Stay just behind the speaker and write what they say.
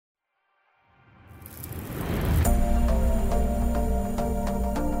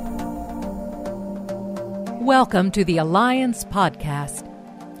Welcome to the Alliance Podcast.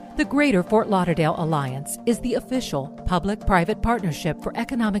 The Greater Fort Lauderdale Alliance is the official public-private partnership for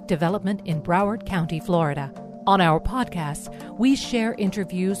economic development in Broward County, Florida. On our podcast, we share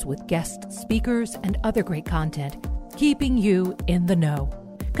interviews with guest speakers and other great content, keeping you in the know.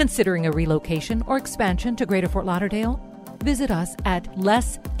 Considering a relocation or expansion to Greater Fort Lauderdale? Visit us at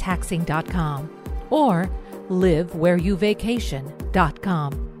lesstaxing.com or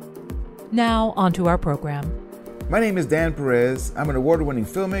livewhereyouvacation.com. Now, on to our program. My name is Dan Perez. I'm an award-winning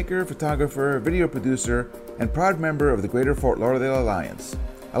filmmaker, photographer, video producer, and proud member of the Greater Fort Lauderdale Alliance.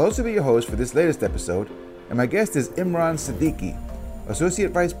 I'll also be your host for this latest episode, and my guest is Imran Siddiqui,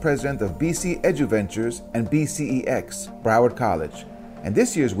 Associate Vice President of BCEdu Ventures and BCEx, Broward College, and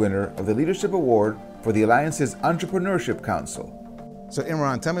this year's winner of the Leadership Award for the Alliance's Entrepreneurship Council. So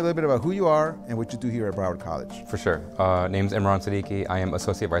Imran, tell me a little bit about who you are and what you do here at Broward College. For sure. Name's Imran Siddiqui. I am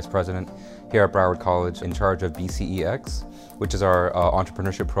Associate Vice President here at Broward College in charge of BCEx, which is our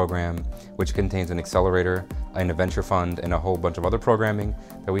entrepreneurship program, which contains an accelerator and a venture fund and a whole bunch of other programming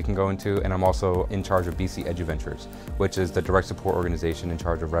that we can go into. And I'm also in charge of BCEdu Ventures, which is the direct support organization in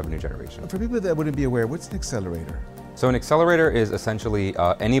charge of revenue generation. For people that wouldn't be aware, what's an accelerator? So an accelerator is essentially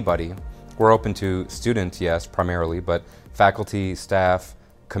anybody. We're open to students, yes, primarily, but faculty, staff,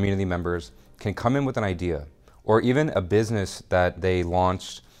 community members can come in with an idea or even a business that they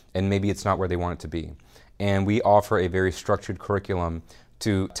launched and maybe it's not where they want it to be. And we offer a very structured curriculum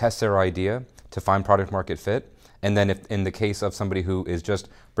to test their idea, to find product market fit, and then if in the case of somebody who is just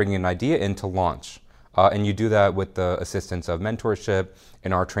bringing an idea in, to launch. And you do that with the assistance of mentorship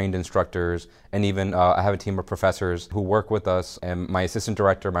and our trained instructors, and even I have a team of professors who work with us, and my assistant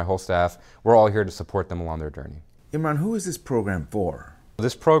director, my whole staff, we're all here to support them along their journey. Imran, who is this program for?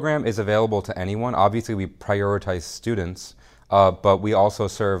 This program is available to anyone. Obviously, we prioritize students, but we also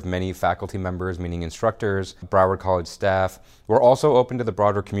serve many faculty members, meaning instructors, Broward College staff. We're also open to the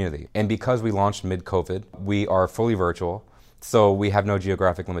broader community. And because we launched mid-COVID, we are fully virtual. So we have no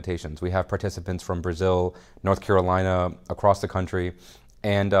geographic limitations. We have participants from Brazil, North Carolina, across the country.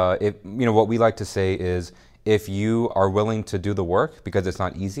 And what we like to say is, if you are willing to do the work, because it's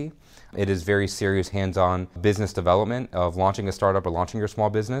not easy, it is very serious hands-on business development of launching a startup or launching your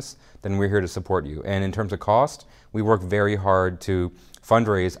small business, then we're here to support you. And in terms of cost, we work very hard to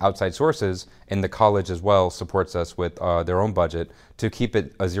fundraise outside sources, and the college as well supports us with their own budget to keep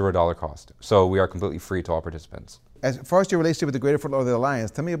it a $0 cost. So we are completely free to all participants. As far as your relationship with the Greater Fort Lauderdale Alliance,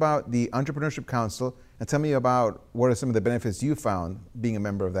 tell me about the Entrepreneurship Council and tell me about what are some of the benefits you found being a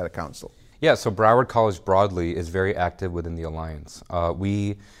member of that council. Yeah, so Broward College broadly is very active within the Alliance.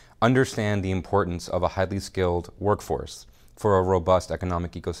 We understand the importance of a highly skilled workforce for a robust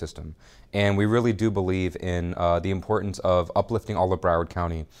economic ecosystem. And we really do believe in the importance of uplifting all of Broward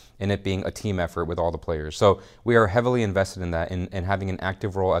County and it being a team effort with all the players. So we are heavily invested in that, and having an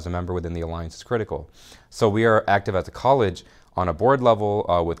active role as a member within the Alliance is critical. So we are active as a college on a board level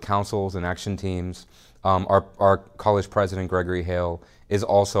with councils and action teams. Our college president, Gregory Hale, is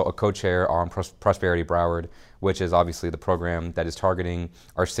also a co-chair on Prosperity Broward, which is obviously the program that is targeting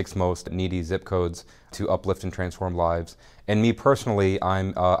our 6 most needy zip codes to uplift and transform lives. And me personally,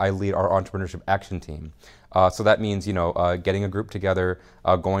 I lead our entrepreneurship action team. So that means, getting a group together,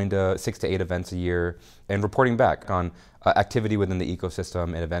 going to 6 to 8 events a year, and reporting back on activity within the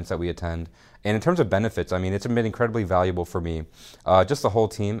ecosystem and events that we attend. And in terms of benefits, it's been incredibly valuable for me. Just the whole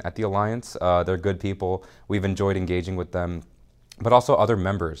team at the Alliance, they're good people. We've enjoyed engaging with them, but also other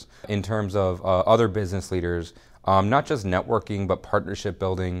members in terms of other business leaders, not just networking, but partnership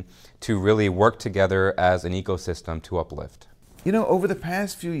building to really work together as an ecosystem to uplift. Over the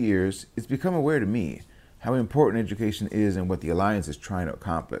past few years, it's become aware to me how important education is and what the Alliance is trying to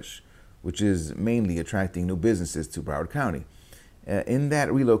accomplish, which is mainly attracting new businesses to Broward County. In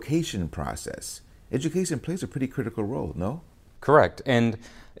that relocation process, education plays a pretty critical role, no? Correct. And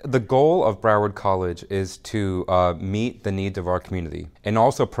the goal of Broward College is to meet the needs of our community and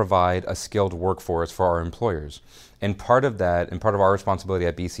also provide a skilled workforce for our employers. And part of that, and part of our responsibility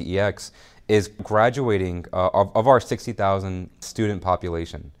at BCEx, is graduating of our 60,000 student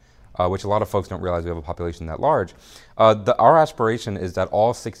population, which a lot of folks don't realize we have a population that large. Our aspiration is that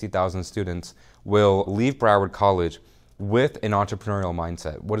all 60,000 students will leave Broward College with an entrepreneurial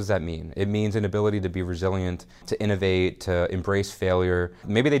mindset. What does that mean? It means an ability to be resilient, to innovate, to embrace failure.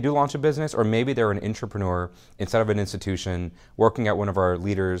 Maybe they do launch a business, or maybe they're an entrepreneur instead of an institution, working at one of our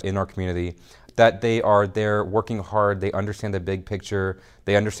leaders in our community, that they are there working hard, they understand the big picture,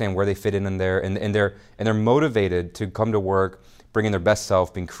 they understand where they fit in there, and they're motivated to come to work, bringing their best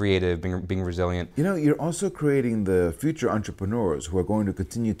self, being creative, being resilient. You know, you're also creating the future entrepreneurs who are going to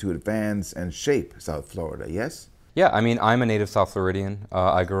continue to advance and shape South Florida, yes? Yeah, I mean, I'm a native South Floridian.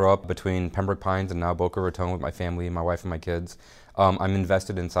 I grew up between Pembroke Pines and now Boca Raton with my family, my wife and my kids. I'm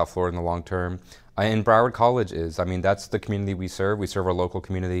invested in South Florida in the long term. And Broward College is. I mean, that's the community we serve. We serve our local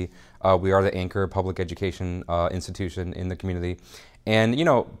community. We are the anchor public education institution in the community. And, you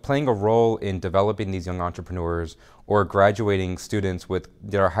know, playing a role in developing these young entrepreneurs or graduating students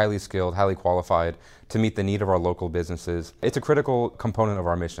that are highly skilled, highly qualified to meet the need of our local businesses, it's a critical component of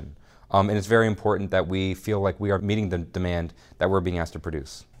our mission. And it's very important that we feel like we are meeting the demand that we're being asked to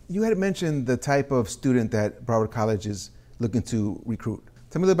produce. You had mentioned the type of student that Broward College is looking to recruit.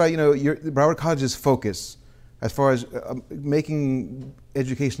 Tell me a little about, Broward College's focus as far as making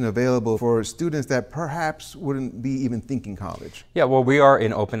education available for students that perhaps wouldn't be even thinking college. Yeah, well, we are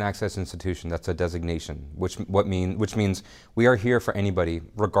an open access institution. That's a designation, which means we are here for anybody,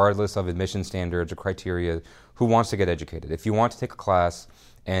 regardless of admission standards or criteria, who wants to get educated. If you want to take a class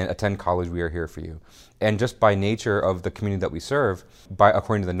and attend college, we are here for you. And just by nature of the community that we serve,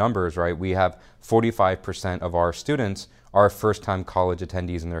 according to the numbers, right, we have 45% of our students are first-time college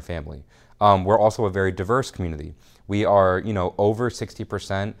attendees in their family. We're also a very diverse community. We are, over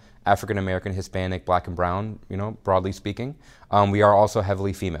 60% African American, Hispanic, Black, and Brown, broadly speaking. We are also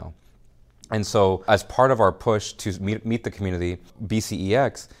heavily female. And so as part of our push to meet the community,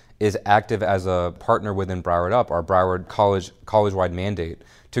 BCEx is active as a partner within Broward Up, our Broward college-wide mandate,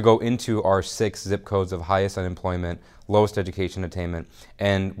 to go into our 6 zip codes of highest unemployment, lowest education attainment,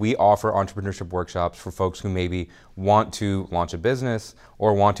 and we offer entrepreneurship workshops for folks who maybe want to launch a business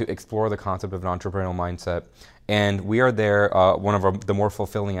or want to explore the concept of an entrepreneurial mindset. And we are there, one of the more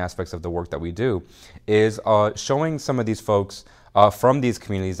fulfilling aspects of the work that we do is showing some of these folks from these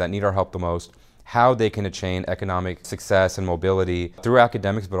communities that need our help the most how they can attain economic success and mobility through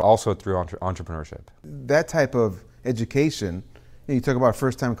academics, but also through entrepreneurship. That type of education, you talk about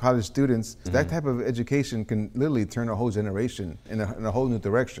first-time college students, that type of education can literally turn a whole generation in a whole new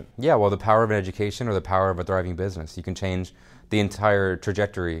direction. Yeah, well, the power of an education or the power of a thriving business. You can change the entire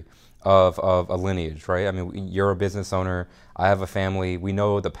trajectory of a lineage, right? I mean, you're a business owner, I have a family, we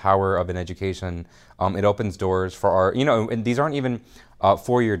know the power of an education. It opens doors for our, and these aren't even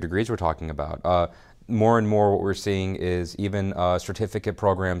 4-year degrees we're talking about. More and more what we're seeing is even certificate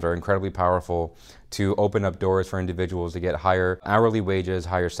programs are incredibly powerful to open up doors for individuals to get higher hourly wages,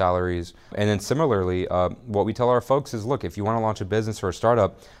 higher salaries. And then similarly, what we tell our folks is, look, if you want to launch a business or a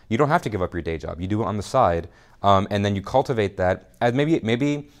startup, you don't have to give up your day job. You do it on the side, and then you cultivate that as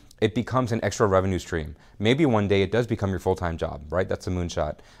maybe it becomes an extra revenue stream. Maybe one day it does become your full-time job, right? That's a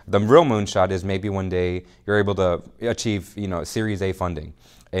moonshot. The real moonshot is maybe one day you're able to achieve, Series A funding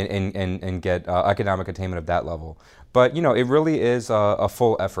and get economic attainment of that level. But, it really is a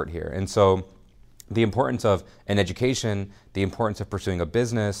full effort here. And so the importance of an education, the importance of pursuing a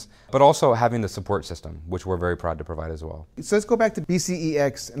business, but also having the support system, which we're very proud to provide as well. So let's go back to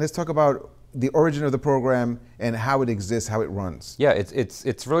BCEx and let's talk about the origin of the program and how it exists, how it runs. Yeah,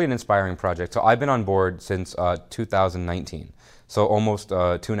 it's really an inspiring project. So I've been on board since 2019, so almost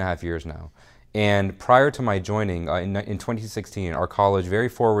 2.5 years now. And prior to my joining in 2016, our college, very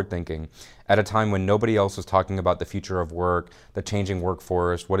forward-thinking, at a time when nobody else was talking about the future of work, the changing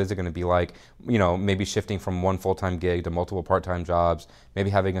workforce, what is it going to be like, maybe shifting from one full-time gig to multiple part-time jobs, maybe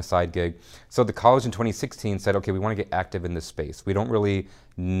having a side gig. So the college in 2016 said, okay, we want to get active in this space. We don't really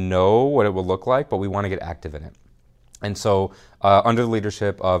know what it will look like, but we want to get active in it. And so under the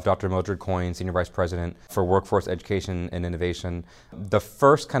leadership of Dr. Mildred Coyne, Senior Vice President for Workforce Education and Innovation, the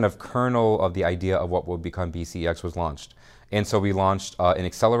first kind of kernel of the idea of what would become BCEx was launched. And so we launched an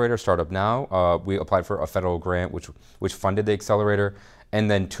accelerator, Startup Now. We applied for a federal grant which funded the accelerator,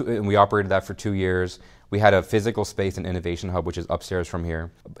 and then and we operated that for 2 years. We had a physical space and innovation hub, which is upstairs from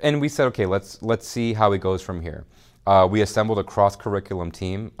here. And we said, okay, let's see how it goes from here. We assembled a cross-curriculum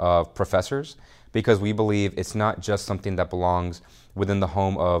team of professors, because we believe it's not just something that belongs within the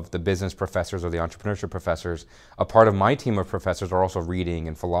home of the business professors or the entrepreneurship professors. A part of my team of professors are also reading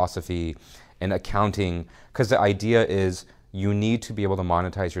and philosophy and accounting, because the idea is you need to be able to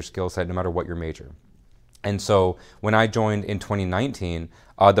monetize your skill set no matter what your major. And so when I joined in 2019,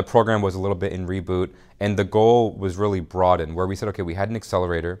 the program was a little bit in reboot, and the goal was really broadened, where we said, okay, we had an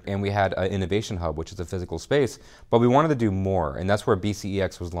accelerator and we had an innovation hub, which is a physical space, but we wanted to do more, and that's where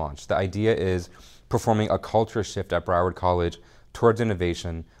BCEx was launched. The idea is performing a culture shift at Broward College towards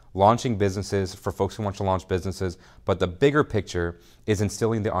innovation, launching businesses for folks who want to launch businesses. But the bigger picture is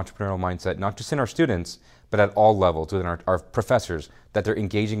instilling the entrepreneurial mindset, not just in our students, but at all levels, within our professors, that they're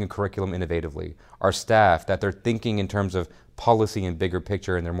engaging in curriculum innovatively, our staff, that they're thinking in terms of policy and bigger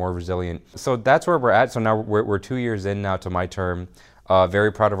picture, and they're more resilient. So that's where we're at. So now we're 2 years in now to my term.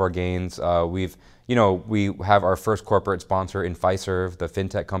 Very proud of our gains. We have our first corporate sponsor in Fiserv, the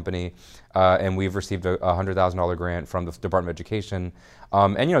fintech company, and we've received a $100,000 grant from the Department of Education.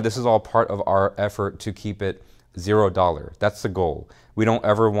 This is all part of our effort to keep it $0. That's the goal. We don't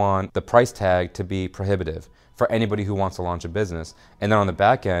ever want the price tag to be prohibitive for anybody who wants to launch a business. And then on the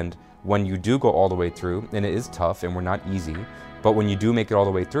back end, when you do go all the way through, and it is tough and we're not easy, but when you do make it all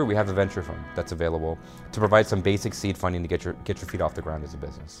the way through, we have a venture fund that's available to provide some basic seed funding to get your feet off the ground as a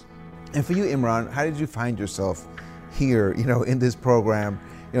business. And for you, Imran, how did you find yourself here, in this program?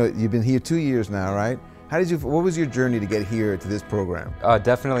 You've been here 2 years now, right? What was your journey to get here to this program?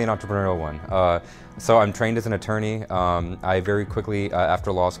 Definitely an entrepreneurial one. So I'm trained as an attorney. I very quickly,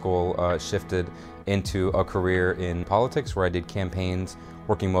 after law school, shifted into a career in politics where I did campaigns,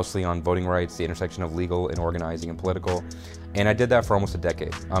 working mostly on voting rights, the intersection of legal and organizing and political. And I did that for almost a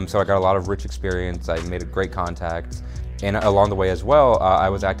decade. So I got a lot of rich experience. I made great contacts. And along the way as well, I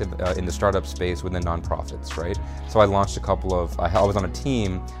was active in the startup space within nonprofits, right? So I launched I was on a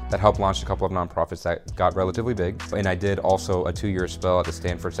team that helped launch a couple of nonprofits that got relatively big. And I did also a 2-year spell at the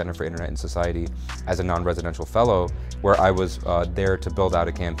Stanford Center for Internet and Society as a non-residential fellow, where I was there to build out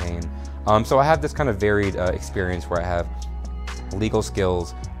a campaign. So I have this kind of varied experience where I have legal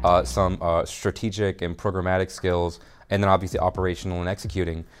skills, some strategic and programmatic skills, and then obviously operational and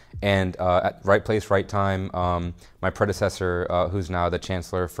executing. And at right place, right time, my predecessor, who's now the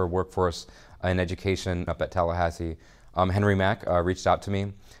Chancellor for Workforce and Education up at Tallahassee, Henry Mack, reached out to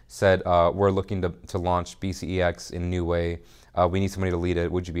me, said, we're looking to launch BCEx in a new way. We need somebody to lead it.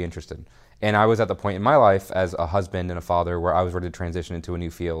 Would you be interested? And I was at the point in my life as a husband and a father where I was ready to transition into a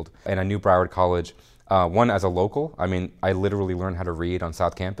new field. And I knew Broward College, one as a local. I literally learned how to read on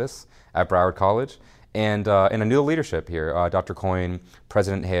South Campus at Broward College. And I knew the leadership here, Dr. Coyne,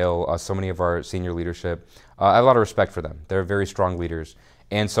 President Hale, so many of our senior leadership. I have a lot of respect for them. They're very strong leaders.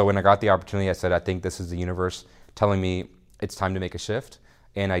 And so when I got the opportunity, I said, I think this is the universe telling me it's time to make a shift.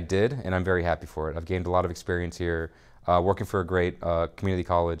 And I did, and I'm very happy for it. I've gained a lot of experience here, working for a great community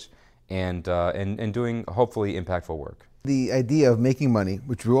college, and doing hopefully impactful work. The idea of making money,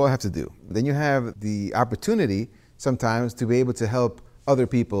 which we all have to do, then you have the opportunity sometimes to be able to help other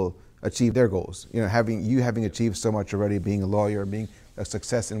people achieve their goals. Having achieved so much already, being a lawyer, being a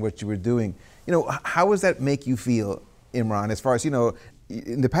success in what you were doing. How does that make you feel, Imran? As far as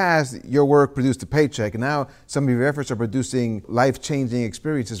in the past, your work produced a paycheck, and now some of your efforts are producing life-changing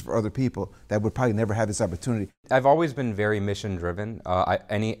experiences for other people that would probably never have this opportunity. I've always been very mission-driven.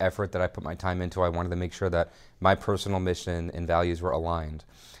 Any effort that I put my time into, I wanted to make sure that my personal mission and values were aligned.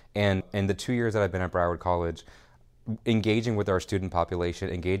 And in the 2 years that I've been at Broward College, engaging with our student population,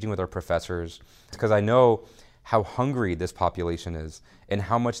 engaging with our professors, because I know how hungry this population is and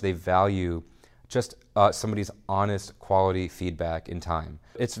how much they value just somebody's honest, quality feedback in time.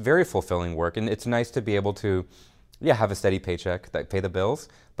 It's very fulfilling work, and it's nice to be able to, have a steady paycheck that pay the bills,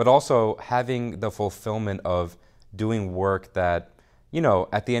 but also having the fulfillment of doing work that,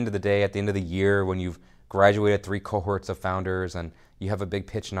 at the end of the day, at the end of the year, when you've graduated 3 cohorts of founders and you have a big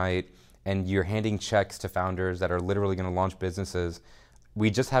pitch night, and you're handing checks to founders that are literally going to launch businesses. We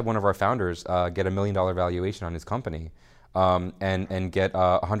just had one of our founders get $1 million valuation on his company and get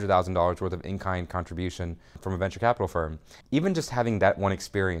 $100,000 worth of in-kind contribution from a venture capital firm. Even just having that one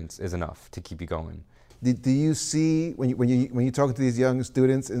experience is enough to keep you going. Do you see, when you talk to these young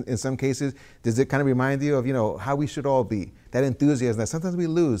students, in some cases, does it kind of remind you of, how we should all be? That enthusiasm that sometimes we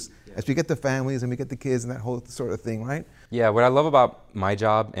lose as we get the families and we get the kids and that whole sort of thing, right? Yeah, what I love about my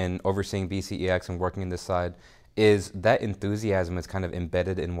job and overseeing BCEx and working in this side is that enthusiasm is kind of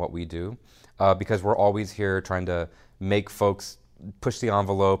embedded in what we do because we're always here trying to make folks push the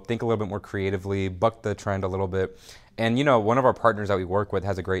envelope, think a little bit more creatively, buck the trend a little bit. And one of our partners that we work with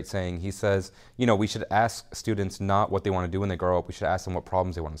has a great saying. He says, we should ask students not what they want to do when they grow up, we should ask them what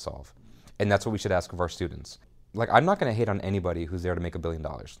problems they want to solve. And that's what we should ask of our students. I'm not going to hate on anybody who's there to make $1 billion.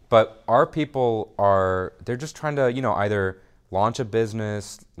 But our people they're just trying to, either launch a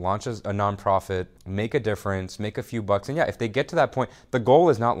business, launch a nonprofit, make a difference, make a few bucks. And if they get to that point, the goal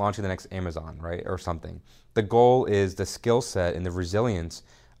is not launching the next Amazon, right, or something. The goal is the skill set and the resilience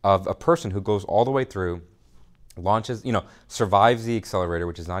of a person who goes all the way through, launches, survives the accelerator,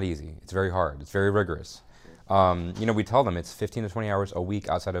 which is not easy. It's very hard. It's very rigorous. We tell them it's 15 to 20 hours a week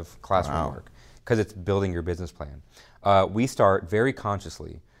outside of classroom work, because it's building your business plan. We start very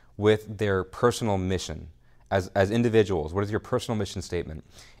consciously with their personal mission. As individuals, what is your personal mission statement?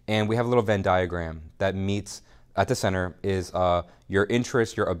 And we have a little Venn diagram that meets at the center is your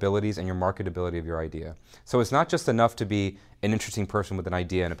interests, your abilities, and your marketability of your idea. So it's not just enough to be an interesting person with an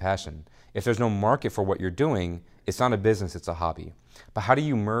idea and a passion. If there's no market for what you're doing, it's not a business, it's a hobby. But how do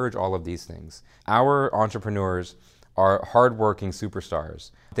you merge all of these things? Our entrepreneurs are hardworking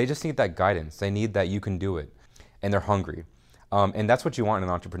superstars. They just need that guidance. They need that you can do it. And they're hungry. And that's what you want in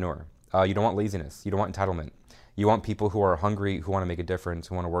an entrepreneur. You don't want laziness. You don't want entitlement. You want people who are hungry, who want to make a difference,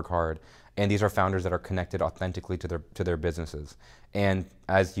 who want to work hard. And these are founders that are connected authentically to their businesses. And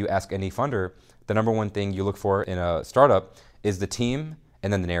as you ask any funder, the number one thing you look for in a startup is the team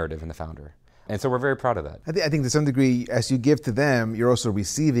and then the narrative and the founder. And so we're very proud of that. I think to some degree, as you give to them, you're also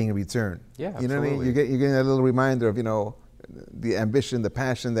receiving a return. Yeah, you know absolutely. what I mean? You're getting a little reminder of, the ambition, the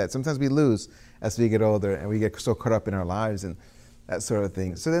passion that sometimes we lose as we get older and we get so caught up in our lives and that sort of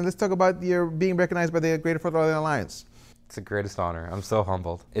thing. So then let's talk about your being recognized by the Greater Fort Lauderdale Alliance. It's the greatest honor. I'm so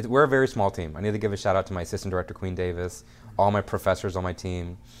humbled. We're a very small team. I need to give a shout out to my assistant director, Queen Davis, all my professors on my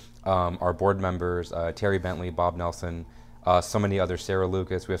team, our board members, Terry Bentley, Bob Nelson, so many others, Sarah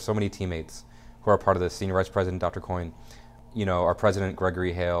Lucas. We have so many teammates who are part of this, Senior Vice President Dr. Coyne, our President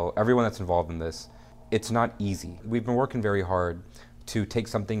Gregory Hale, everyone that's involved in this. It's not easy. We've been working very hard to take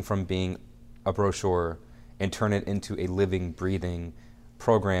something from being a brochure and turn it into a living, breathing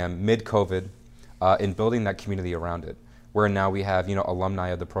program mid-COVID and building that community around it, where now we have alumni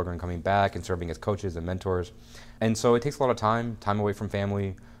of the program coming back and serving as coaches and mentors. And so it takes a lot of time away from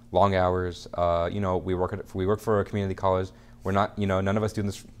family, long hours. We work for a community college. We're not, none of us do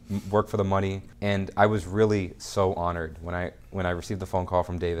this work for the money. And I was really so honored when I received the phone call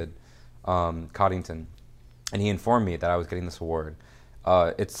from David Coddington, and he informed me that I was getting this award.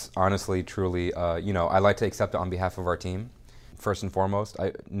 It's honestly, truly, I like to accept it on behalf of our team. First and foremost,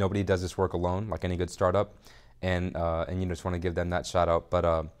 nobody does this work alone, like any good startup, and just want to give them that shout out.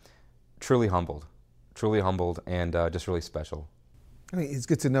 But truly humbled, and just really special. I mean, it's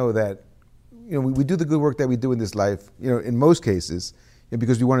good to know that we do the good work that we do in this life. In most cases,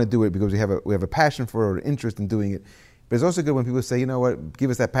 because we want to do it because we have a passion for or interest in doing it. But it's also good when people say, you know what, give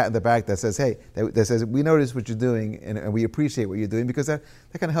us that pat in the back that says, hey, that says, we notice what you're doing and we appreciate what you're doing, because that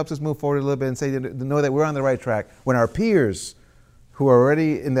kind of helps us move forward a little bit and say, to know that we're on the right track. When our peers who are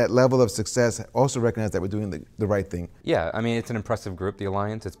already in that level of success also recognize that we're doing the right thing. Yeah, I mean, it's an impressive group, the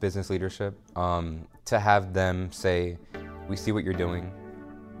Alliance. It's business leadership. To have them say, we see what you're doing,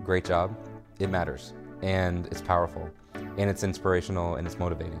 great job, it matters. And it's powerful. And it's inspirational and it's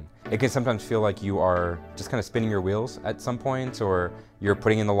motivating. It can sometimes feel like you are just kind of spinning your wheels at some point, or you're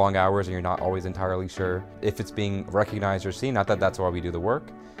putting in the long hours and you're not always entirely sure if it's being recognized or seen. Not that that's why we do the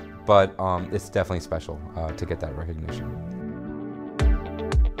work, but it's definitely special to get that recognition.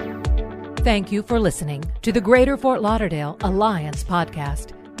 Thank you for listening to the Greater Fort Lauderdale Alliance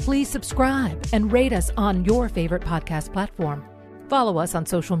podcast. Please subscribe and rate us on your favorite podcast platform. Follow us on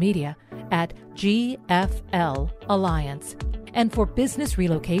social media at GFL Alliance. And for business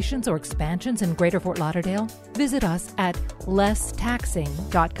relocations or expansions in Greater Fort Lauderdale, visit us at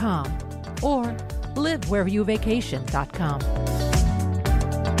lesstaxing.com or livewhereyouvacation.com.